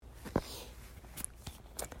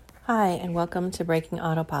Hi, and welcome to Breaking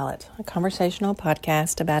Autopilot, a conversational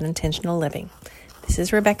podcast about intentional living. This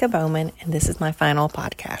is Rebecca Bowman, and this is my final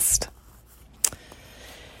podcast.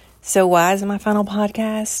 So why is it my final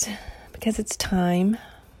podcast? Because it's time.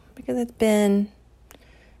 Because it's been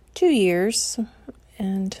 2 years,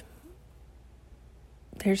 and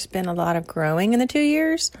there's been a lot of growing in the 2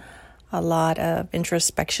 years, a lot of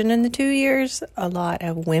introspection in the 2 years, a lot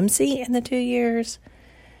of whimsy in the 2 years,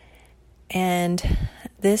 and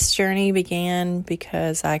this journey began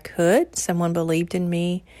because I could. Someone believed in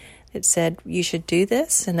me that said, you should do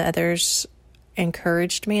this, and others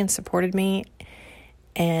encouraged me and supported me,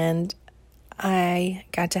 and I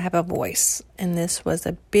got to have a voice, and this was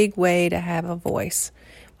a big way to have a voice.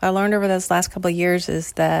 What I learned over those last couple of years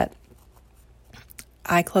is that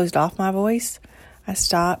I closed off my voice. I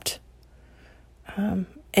stopped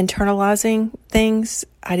internalizing things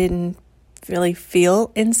I didn't really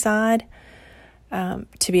feel inside.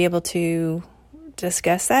 To be able to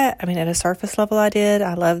discuss that. I mean, at a surface level, I did.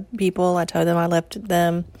 I loved people. I told them I loved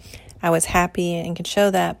them. I was happy and could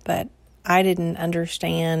show that, but I didn't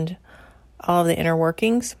understand all of the inner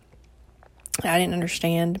workings. I didn't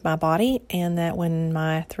understand my body, and that when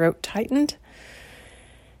my throat tightened,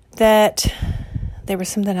 that there was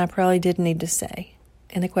something I probably didn't need to say.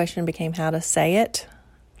 And the question became how to say it,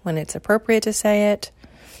 when it's appropriate to say it,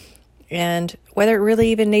 and whether it really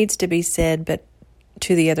even needs to be said, but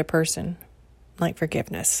to the other person, like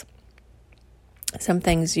forgiveness. Some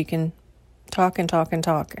things you can talk,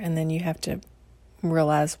 and then you have to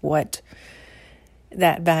realize what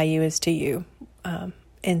that value is to you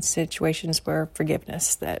in situations where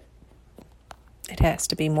forgiveness, that it has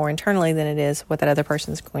to be more internally than it is what that other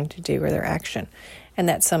person is going to do or their action. And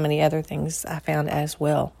that's so many other things I found as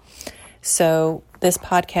well. So this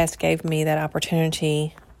podcast gave me that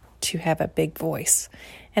opportunity to have a big voice.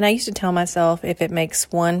 And I used to tell myself, if it makes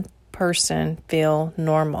one person feel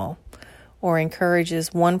normal or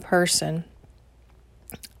encourages one person,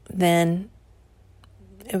 then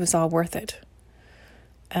it was all worth it.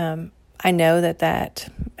 I know that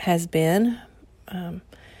has been,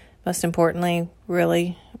 most importantly,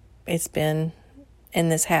 really, it's been in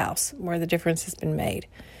this house where the difference has been made.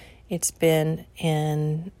 It's been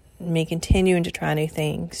in me continuing to try new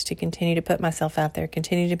things, to continue to put myself out there,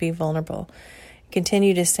 continue to be vulnerable,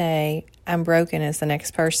 continue to say I'm broken as the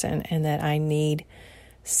next person and that I need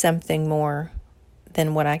something more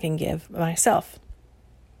than what I can give myself.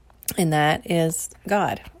 And that is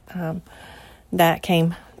God. That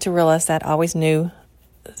came to realize that. I always knew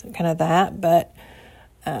kind of that, but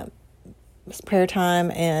it was prayer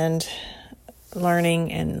time and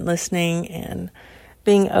learning and listening and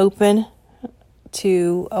being open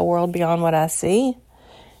to a world beyond what I see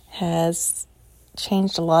has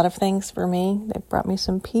changed a lot of things for me. They've brought me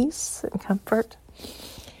some peace and comfort.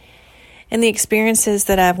 And the experiences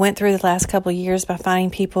that I've went through the last couple of years by finding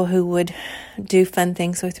people who would do fun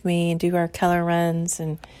things with me and do our color runs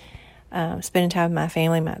and spending time with my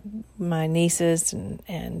family, my nieces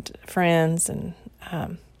and friends and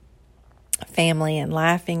family, and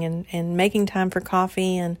laughing and making time for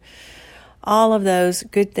coffee and all of those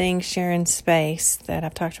good things, sharing space that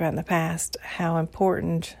I've talked about in the past, how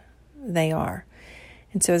important they are.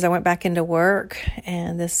 And so as I went back into work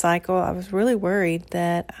and this cycle, I was really worried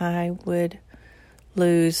that I would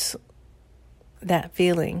lose that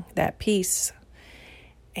feeling, that peace.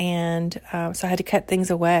 And so I had to cut things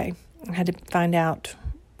away. I had to find out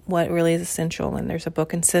what really is essential. And there's a book,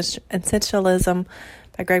 Essentialism,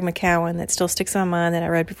 by Greg McKeown, that still sticks on my mind, that I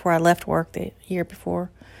read before I left work the year before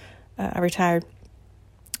I retired,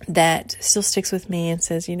 that still sticks with me and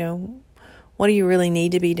says, what do you really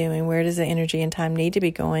need to be doing? Where does the energy and time need to be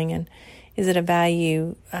going? And is it a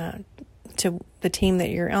value to the team that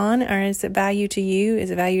you're on, or is it value to you? Is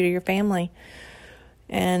it value to your family?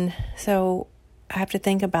 And so I have to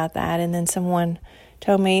think about that. And then someone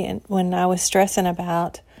told me when I was stressing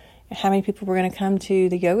about how many people were going to come to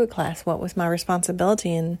the yoga class, what was my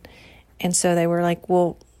responsibility? And so they were like,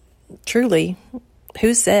 well, truly,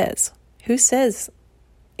 who says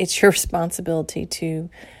it's your responsibility to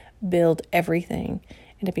build everything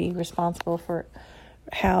and to be responsible for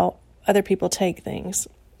how other people take things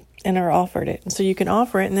and are offered it? And so you can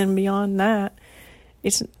offer it, and then beyond that,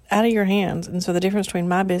 it's out of your hands. And so the difference between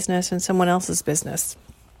my business and someone else's business.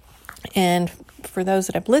 And for those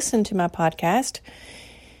that have listened to my podcast,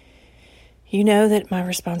 you know that my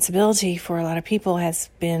responsibility for a lot of people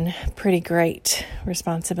has been pretty great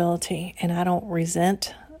responsibility, and I don't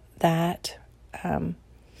resent that.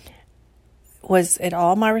 Was it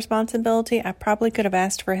all my responsibility? I probably could have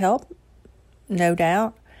asked for help, no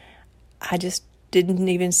doubt. I just didn't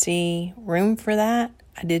even see room for that.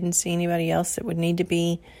 I didn't see anybody else that would need to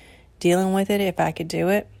be dealing with it if I could do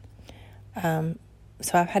it. So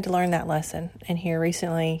I've had to learn that lesson. And here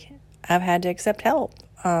recently, I've had to accept help.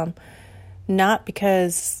 Not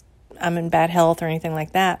because I'm in bad health or anything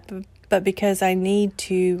like that, but because I need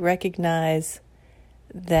to recognize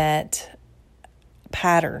that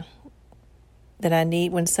pattern that I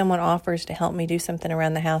need when someone offers to help me do something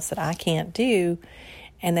around the house that I can't do,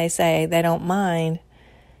 and they say they don't mind,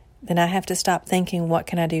 then I have to stop thinking, what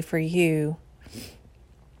can I do for you,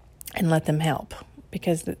 and let them help.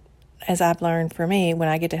 Because as I've learned for me, when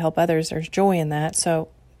I get to help others, there's joy in that. So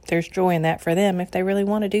there's joy in that for them if they really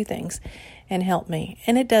want to do things and help me.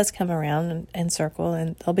 And it does come around and circle,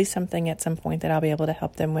 and there'll be something at some point that I'll be able to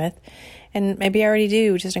help them with. And maybe I already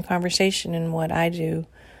do, just in conversation and what I do,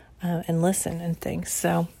 and listen and things.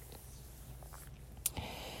 So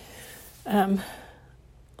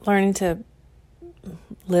learning to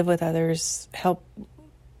live with others,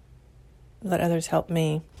 let others help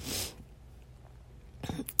me,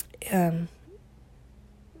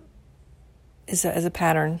 is a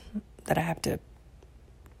pattern that I have to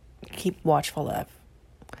keep watchful of.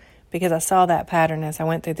 Because I saw that pattern as I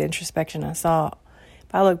went through the introspection. If I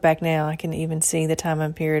look back now, I can even see the time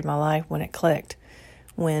and period in my life when it clicked.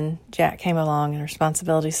 When Jack came along and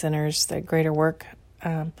responsibility centers, the greater work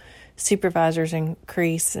supervisors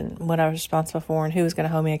increase, and what I was responsible for and who was going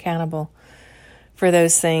to hold me accountable for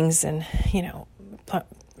those things. And,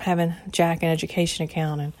 having Jack an education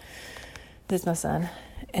account, and this is my son.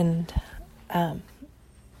 And I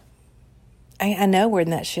know we're in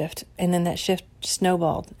that shift. And then that shift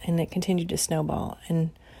snowballed, and it continued to snowball. And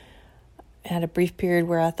I had a brief period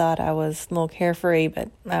where I thought I was a little carefree, but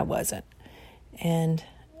I wasn't. And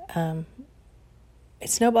it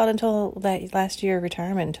snowballed until that last year of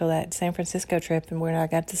retirement, until that San Francisco trip, and where I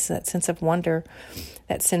got that sense of wonder,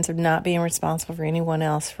 that sense of not being responsible for anyone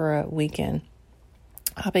else for a weekend,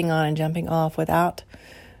 hopping on and jumping off without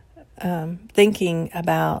thinking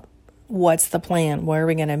about what's the plan, where are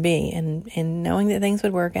we going to be, and knowing that things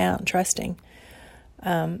would work out and trusting.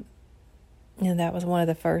 That was one of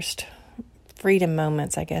the first freedom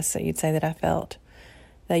moments, I guess, that you'd say that I felt.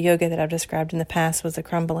 The yoga that I've described in the past was the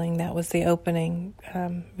crumbling. That was the opening.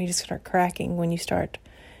 You just start cracking when you start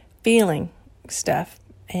feeling stuff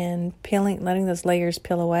and letting those layers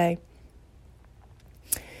peel away.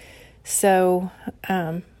 So,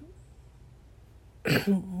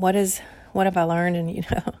 what have I learned? And,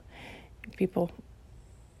 people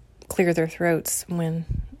clear their throats when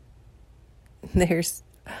there's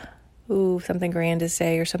something grand to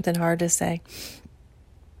say or something hard to say.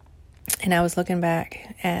 And I was looking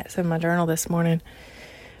back at some of my journal this morning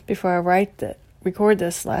before I record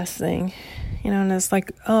this last thing, and it's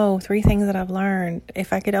like, 3 things that I've learned.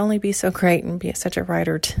 If I could only be so great and be such a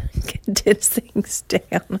writer to condense things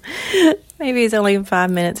down. Maybe it's only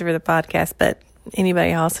 5 minutes for the podcast, but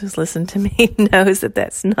anybody else who's listened to me knows that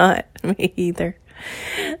that's not me either.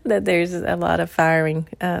 That there's a lot of firing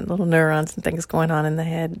little neurons and things going on in the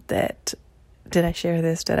head that, did I share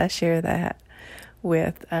this? Did I share that?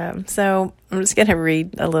 With. So I'm just going to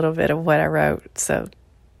read a little bit of what I wrote so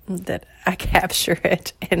that I capture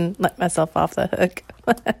it and let myself off the hook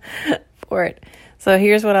for it. So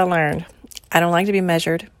here's what I learned. I don't like to be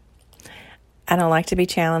measured. I don't like to be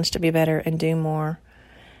challenged to be better and do more.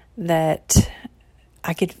 That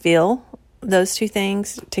I could feel those 2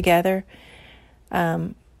 things together,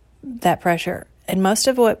 that pressure. And most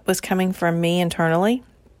of what was coming from me internally,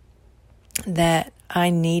 that I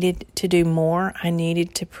needed to do more. I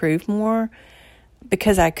needed to prove more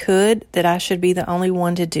because I could, that I should be the only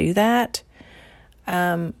one to do that.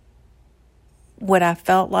 What I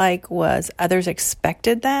felt like was others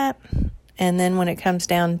expected that. And then when it comes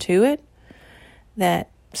down to it, that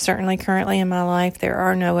certainly currently in my life, there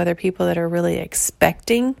are no other people that are really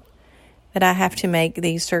expecting that I have to make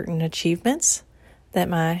these certain achievements, that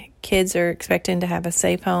my kids are expecting to have a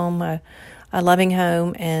safe home, a loving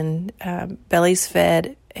home, and bellies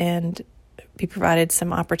fed, and be provided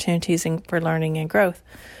some opportunities for learning and growth.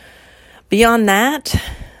 Beyond that,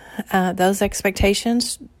 those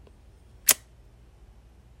expectations,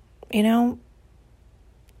 I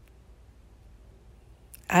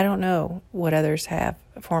don't know what others have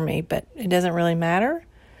for me, but it doesn't really matter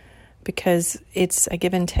because it's a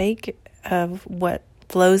give and take of what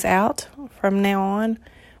flows out from now on,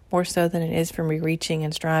 more so than it is for me reaching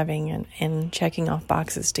and striving and checking off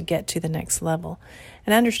boxes to get to the next level.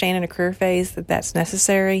 And I understand in a career phase that that's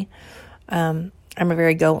necessary. I'm a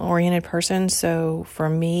very goal-oriented person, so for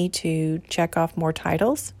me to check off more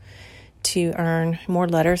titles, to earn more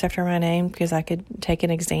letters after my name, because I could take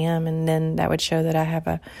an exam and then that would show that I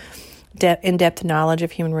have in-depth knowledge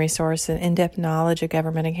of human resource and in-depth knowledge of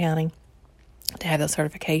government accounting, to have those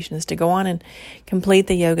certifications, to go on and complete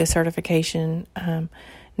the yoga certification,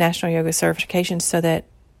 national yoga certification, so that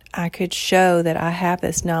I could show that I have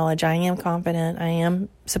this knowledge. I am confident. I am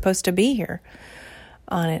supposed to be here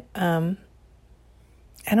on it.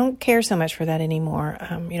 I don't care so much for that anymore.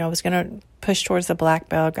 I was going to push towards the black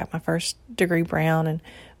belt, got my first degree brown, and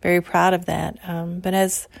very proud of that. But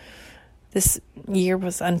as this year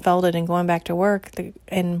was unfolded and going back to work,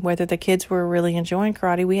 and whether the kids were really enjoying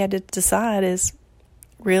karate, we had to decide, is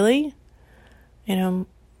really,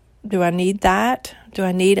 do I need that? Do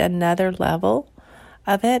I need another level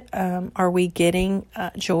of it? Are we getting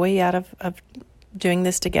joy out of doing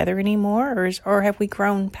this together anymore, or have we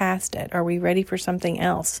grown past it? Are we ready for something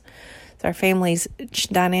else? Is our family's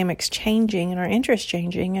dynamics changing and our interests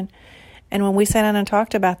changing? And when we sat down and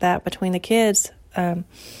talked about that between the kids, that's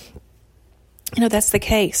the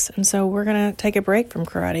case. And so we're going to take a break from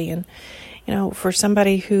karate. And, for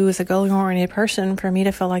somebody who is a goal-oriented person, for me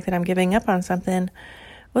to feel like that I'm giving up on something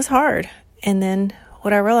was hard. And then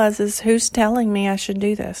what I realized is, who's telling me I should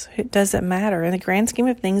do this? It doesn't matter. In the grand scheme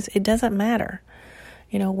of things, it doesn't matter.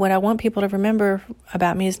 What I want people to remember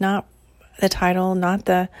about me is not the title, not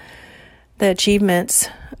the achievements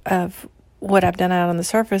of what I've done out on the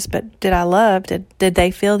surface, but did I love? Did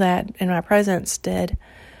they feel that in my presence? Did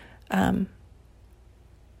I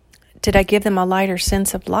give them a lighter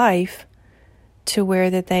sense of life, to where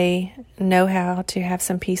that they know how to have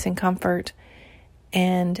some peace and comfort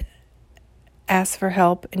and ask for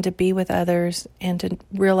help and to be with others and to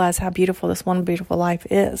realize how beautiful this one beautiful life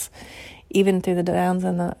is, even through the downs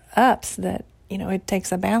and the ups, that, it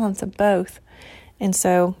takes a balance of both. And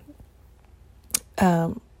so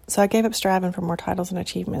I gave up striving for more titles and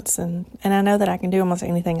achievements, and I know that I can do almost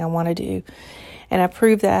anything I want to do. And I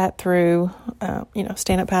proved that through,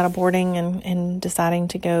 stand-up paddleboarding and deciding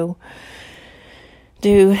to go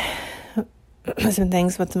do some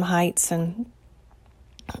things with some heights and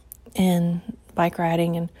bike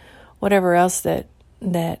riding and whatever else that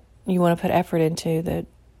you want to put effort into, that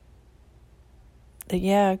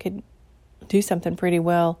I could do something pretty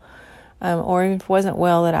well. Or if it wasn't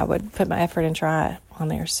well, that I would put my effort and try it on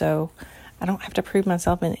there. So I don't have to prove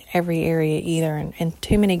myself in every area either. And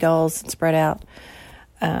too many goals spread out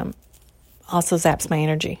also zaps my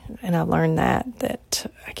energy. And I've learned that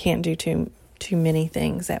I can't do too many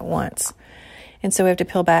things at once. And so we have to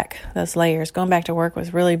peel back those layers. Going back to work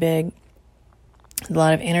was really big. A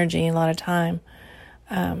lot of energy and a lot of time.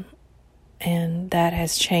 And that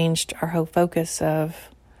has changed our whole focus of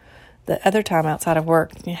the other time outside of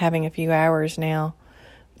work, having a few hours now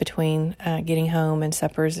between getting home and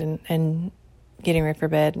suppers and getting ready for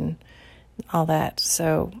bed and all that.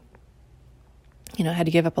 So, I had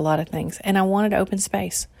to give up a lot of things. And I wanted open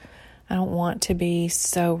space. I don't want to be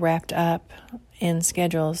so wrapped up in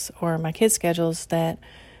schedules or my kids' schedules that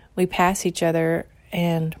we pass each other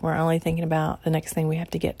and we're only thinking about the next thing we have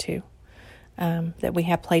to get to. That we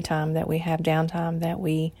have playtime, that we have downtime, that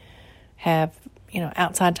we have,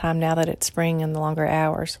 outside time now that it's spring and the longer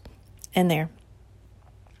hours in there.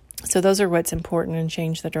 So those are what's important and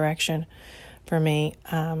change the direction for me,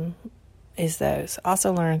 is those.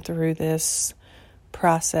 Also learned through this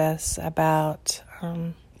process about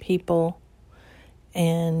people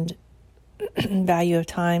and value of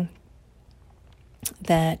time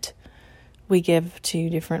that we give to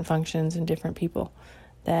different functions and different people.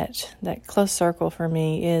 That close circle for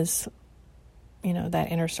me is,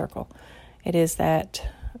 that inner circle. It is that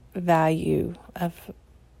value of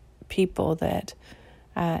people that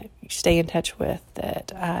I stay in touch with,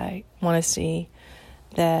 that I want to see,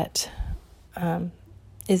 that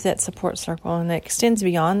is that support circle, and that extends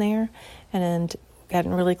beyond there. And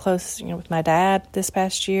gotten really close, with my dad this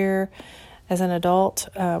past year as an adult,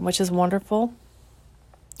 which is wonderful.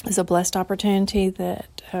 It's a blessed opportunity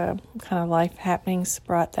that kind of life happenings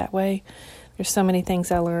brought that way. There's so many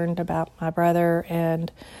things I learned about my brother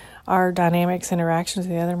and our dynamics, interactions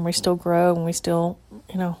with the other, and we still grow and we still,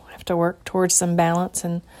 have to work towards some balance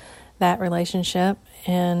in that relationship.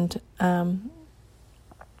 And I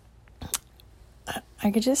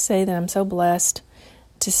could just say that I'm so blessed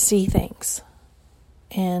to see things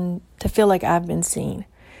and to feel like I've been seen,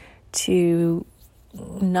 to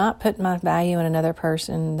not put my value in another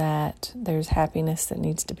person, that there's happiness that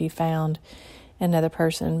needs to be found in another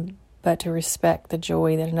person, but to respect the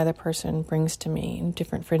joy that another person brings to me in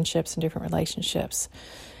different friendships and different relationships.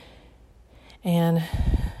 And,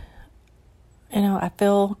 I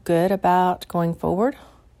feel good about going forward.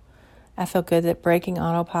 I feel good that breaking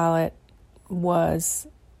autopilot was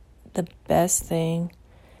the best thing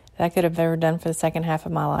that I could have ever done for the second half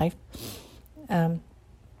of my life. That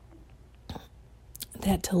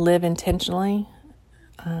to live intentionally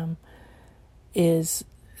is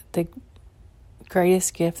the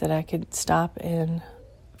greatest gift that I could stop and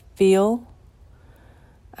feel,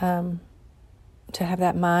 to have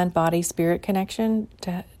that mind, body, spirit connection,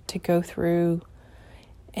 to go through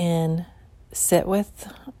and sit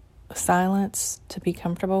with silence, to be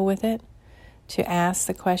comfortable with it, to ask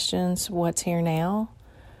the questions, what's here now?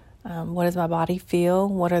 What does my body feel?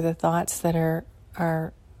 What are the thoughts that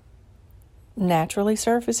are naturally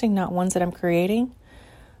surfacing, not ones that I'm creating?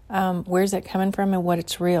 Where's it coming from and what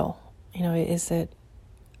it's real? Is it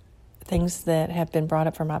things that have been brought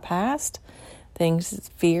up from my past?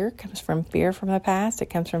 Fear comes from fear from the past. It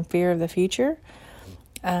comes from fear of the future.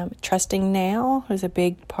 Trusting now was a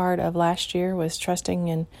big part of last year, was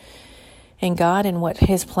trusting in God and what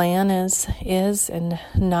His plan is, and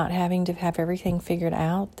not having to have everything figured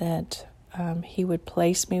out, that He would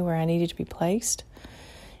place me where I needed to be placed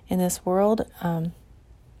in this world,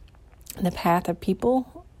 the path of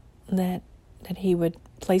people that He would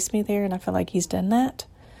place me there, and I feel like He's done that.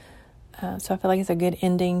 So I feel like it's a good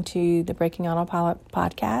ending to the Breaking Autopilot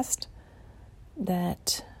podcast,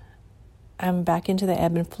 that I'm back into the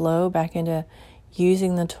ebb and flow, back into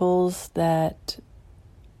using the tools that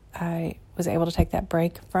I was able to take that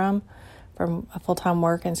break from a full-time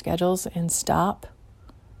work and schedules, and stop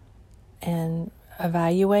and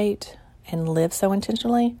evaluate and live so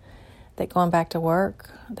intentionally that going back to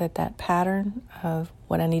work, that pattern of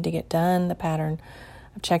what I need to get done, the pattern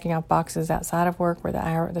of checking off boxes outside of work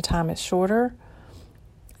where the time is shorter,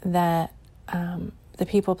 that the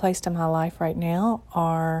people placed in my life right now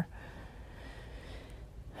are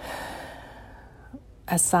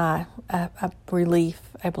a sigh, a relief,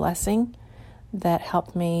 a blessing that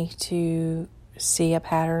helped me to see a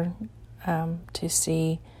pattern, to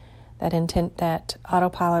see that intent, that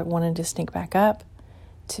autopilot wanted to sneak back up,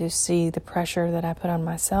 to see the pressure that I put on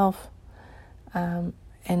myself,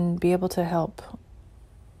 and be able to help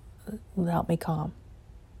me calm,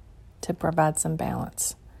 to provide some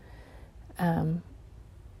balance,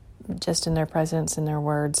 just in their presence and their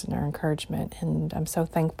words and their encouragement. And I'm so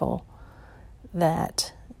thankful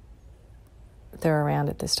that they're around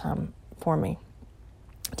at this time for me,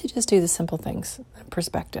 to just do the simple things,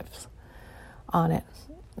 perspectives on it.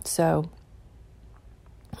 So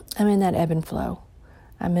I'm in that ebb and flow.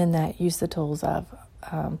 I'm in that use the tools of,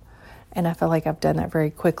 and I feel like I've done that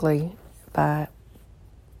very quickly by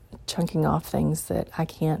chunking off things that I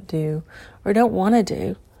can't do or don't want to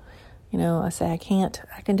do. I say I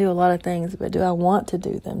can do a lot of things, but do I want to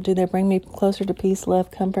do them? Do they bring me closer to peace,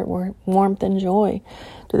 love, comfort, warmth, and joy?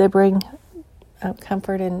 Do they bring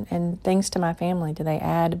comfort and things to my family? Do they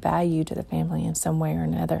add value to the family in some way or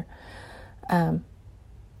another? And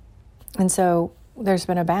so there's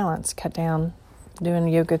been a balance, cut down doing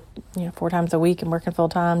yoga 4 times a week and working full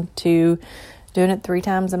time to doing it 3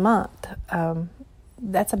 times a month.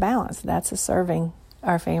 That's a balance. That's a serving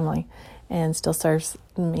our family, and still serves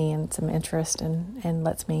me in some interest, and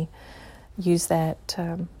lets me use that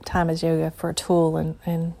time as yoga for a tool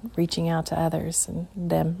and reaching out to others and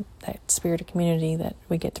them, that spirit of community that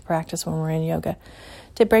we get to practice when we're in yoga,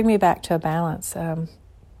 to bring me back to a balance.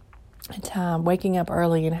 Time, waking up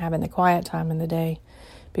early and having the quiet time in the day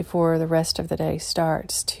before the rest of the day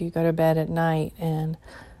starts, to go to bed at night, and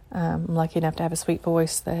I'm lucky enough to have a sweet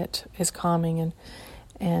voice that is calming,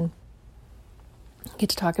 and get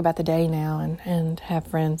to talk about the day now, and have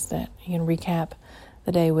friends that you can recap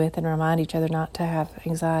the day with and remind each other not to have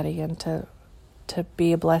anxiety, and to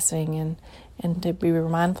be a blessing, and to be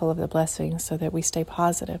mindful of the blessings so that we stay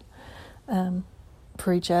positive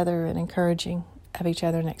for each other, and encouraging of each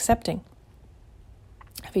other, and accepting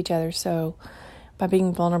of each other. So by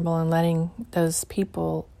being vulnerable and letting those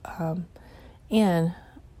people in,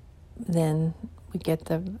 then we get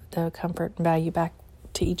the comfort and value back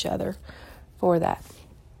to each other for that.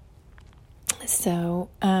 So,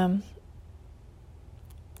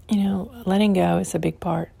 letting go is a big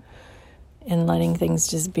part, and letting things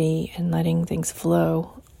just be, and letting things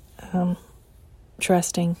flow,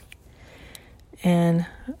 trusting, and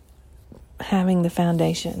having the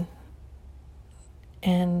foundation,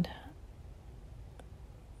 and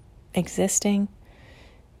existing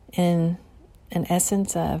in an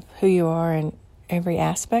essence of who you are in every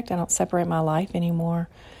aspect. I don't separate my life anymore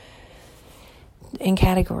in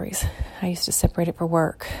categories. I used to separate it for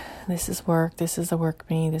work. This is work. This is the work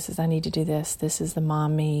me. This is I need to do this. This is the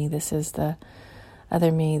mom me. This is the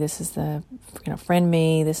other me. This is the friend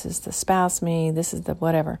me. This is the spouse me. This is the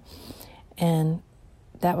whatever. And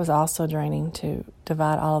that was also draining, to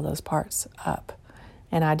divide all of those parts up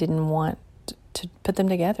and I didn't want to put them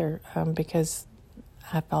together because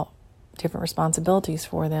I felt different responsibilities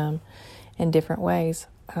for them in different ways.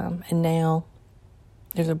 And now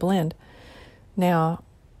there's a blend. Now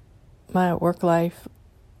my work life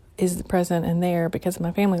is present in there because of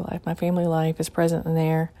my family life. My family life is present in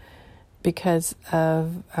there because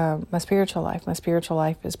of my spiritual life. My spiritual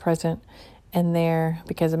life is present in there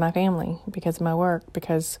because of my family, because of my work,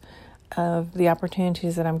 because of the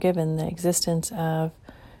opportunities that I'm given, the existence of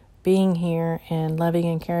being here and loving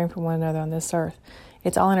and caring for one another on this earth.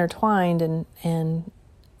 It's all intertwined, and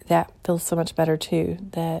that feels so much better too,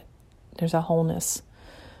 that there's a wholeness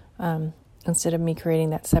instead of me creating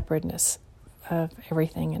that separateness of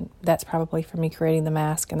everything. And that's probably for me creating the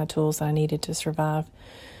mask and the tools that I needed to survive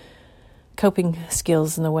coping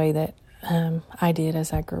skills in the way that I did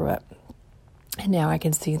as I grew up. And now I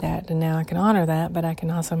can see that, and now I can honor that, but I can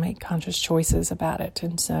also make conscious choices about it.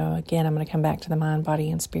 And so, again, I'm going to come back to the mind, body,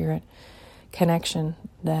 and spirit connection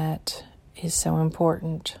that is so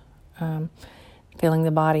important. Feeling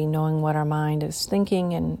the body, knowing what our mind is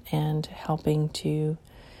thinking, and helping to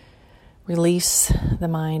release the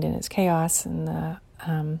mind and its chaos, and the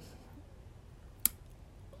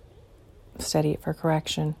study it for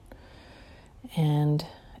correction and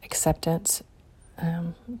acceptance,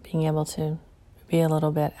 being able to be a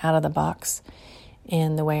little bit out of the box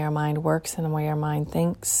in the way our mind works and the way our mind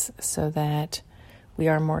thinks, so that we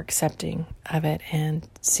are more accepting of it and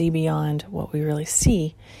see beyond what we really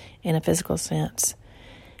see in a physical sense.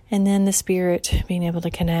 And then the spirit, being able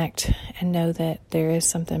to connect and know that there is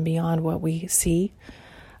something beyond what we see,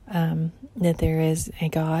 that there is a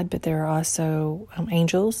God, but there are also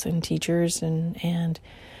angels and teachers and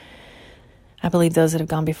I believe those that have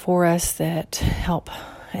gone before us that help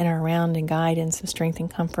and are around and guide and some strength and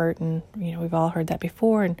comfort. And, we've all heard that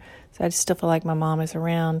before. And so I just still feel like my mom is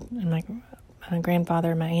around, and my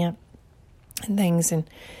grandfather and my aunt and things. And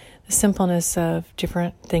the simpleness of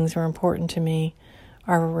different things are important to me,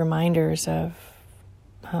 are reminders of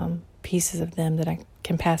pieces of them that I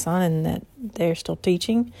can pass on and that they're still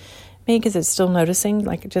teaching me, because it's still noticing,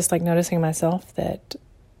 just like noticing myself, that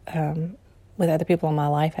with other people in my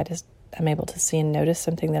life, I'm able to see and notice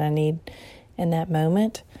something that I need in that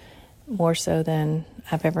moment, more so than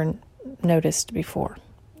I've ever noticed before.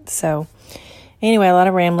 So anyway, a lot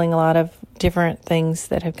of rambling, a lot of different things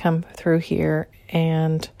that have come through here,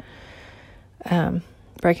 and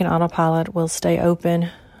Breaking Autopilot will stay open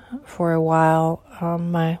for a while.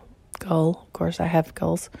 My goal, of course I have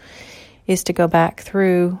goals, is to go back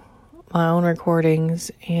through my own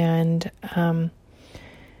recordings and kind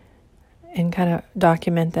of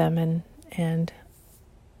document them, and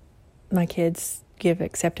my kids give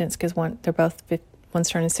acceptance, because one's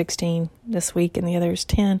turning 16 this week and the other is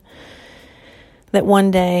 10, that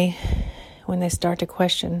one day when they start to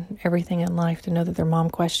question everything in life, to know that their mom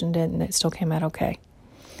questioned it and it still came out okay,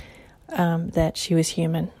 that she was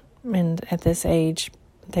human. And at this age,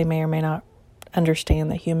 they may or may not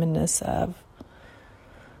understand the humanness of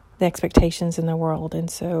the expectations in the world,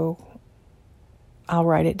 and so I'll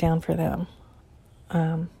write it down for them.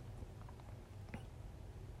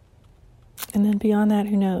 And then beyond that,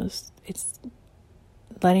 who knows? It's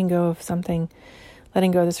letting go of something,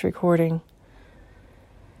 letting go of this recording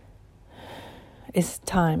is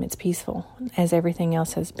time. It's peaceful, as everything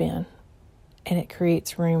else has been. And it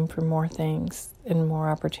creates room for more things and more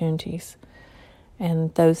opportunities.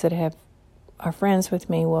 And those that are friends with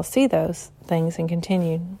me will see those things and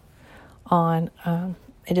continue on.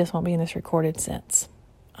 It just won't be in this recorded sense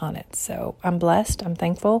on it. So I'm blessed. I'm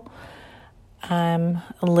thankful. I'm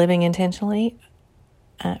living intentionally.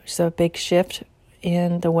 So a big shift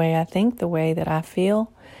in the way I think, the way that I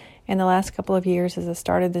feel. In the last couple of years, as I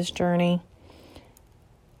started this journey,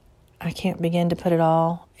 I can't begin to put it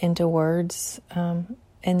all into words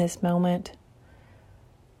in this moment.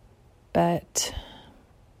 But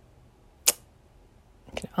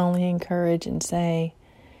I can only encourage and say,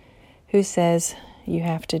 who says you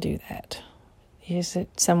have to do that? Is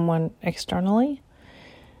it someone externally?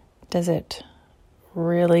 Is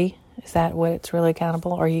that what it's really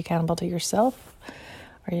accountable? Are you accountable to yourself?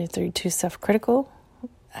 Are you too self-critical?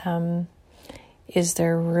 Is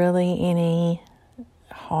there really any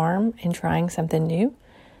harm in trying something new?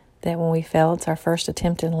 That when we fail, it's our first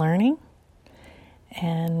attempt in learning,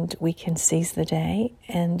 and we can seize the day,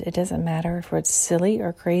 and it doesn't matter if it's silly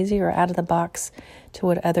or crazy or out of the box to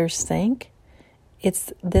what others think.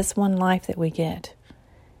 It's this one life that we get.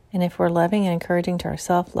 And if we're loving and encouraging to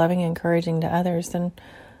ourselves, loving and encouraging to others, then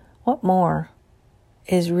what more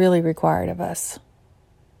is really required of us?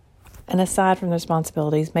 And aside from the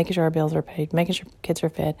responsibilities, making sure our bills are paid, making sure kids are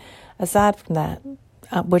fed, aside from that,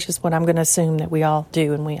 which is what I'm going to assume that we all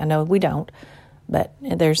do, and I know we don't, but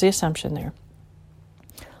there's the assumption there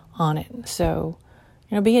on it. So,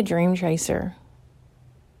 be a dream chaser.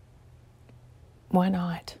 Why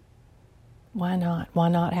not? Why not? Why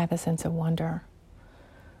not have a sense of wonder?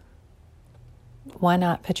 Why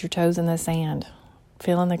not put your toes in the sand,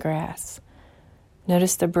 feel in the grass,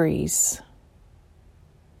 notice the breeze,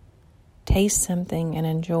 taste something and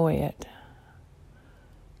enjoy it.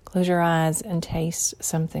 Close your eyes and taste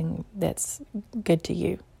something that's good to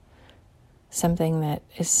you, something that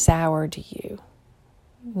is sour to you.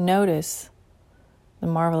 Notice the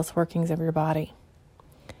marvelous workings of your body.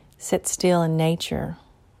 Sit still in nature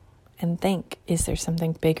and think, is there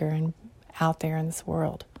something bigger and out there in this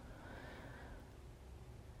world?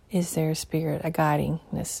 Is there a spirit, a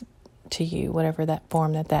guidingness to you, whatever that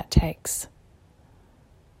form that takes?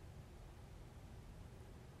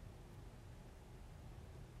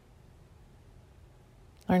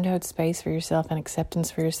 Learn to hold space for yourself and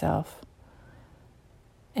acceptance for yourself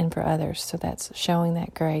and for others. So that's showing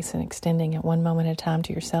that grace and extending it one moment at a time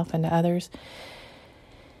to yourself and to others.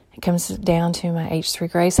 It comes down to my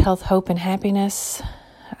H3 Grace, Health, Hope, and Happiness.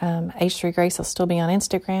 H3 Grace will still be on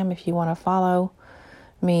Instagram if you want to follow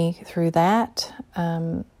me through that.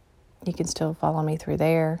 You can still follow me through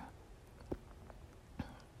there.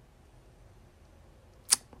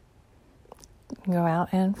 Go out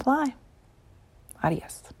and fly.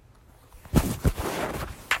 Adios.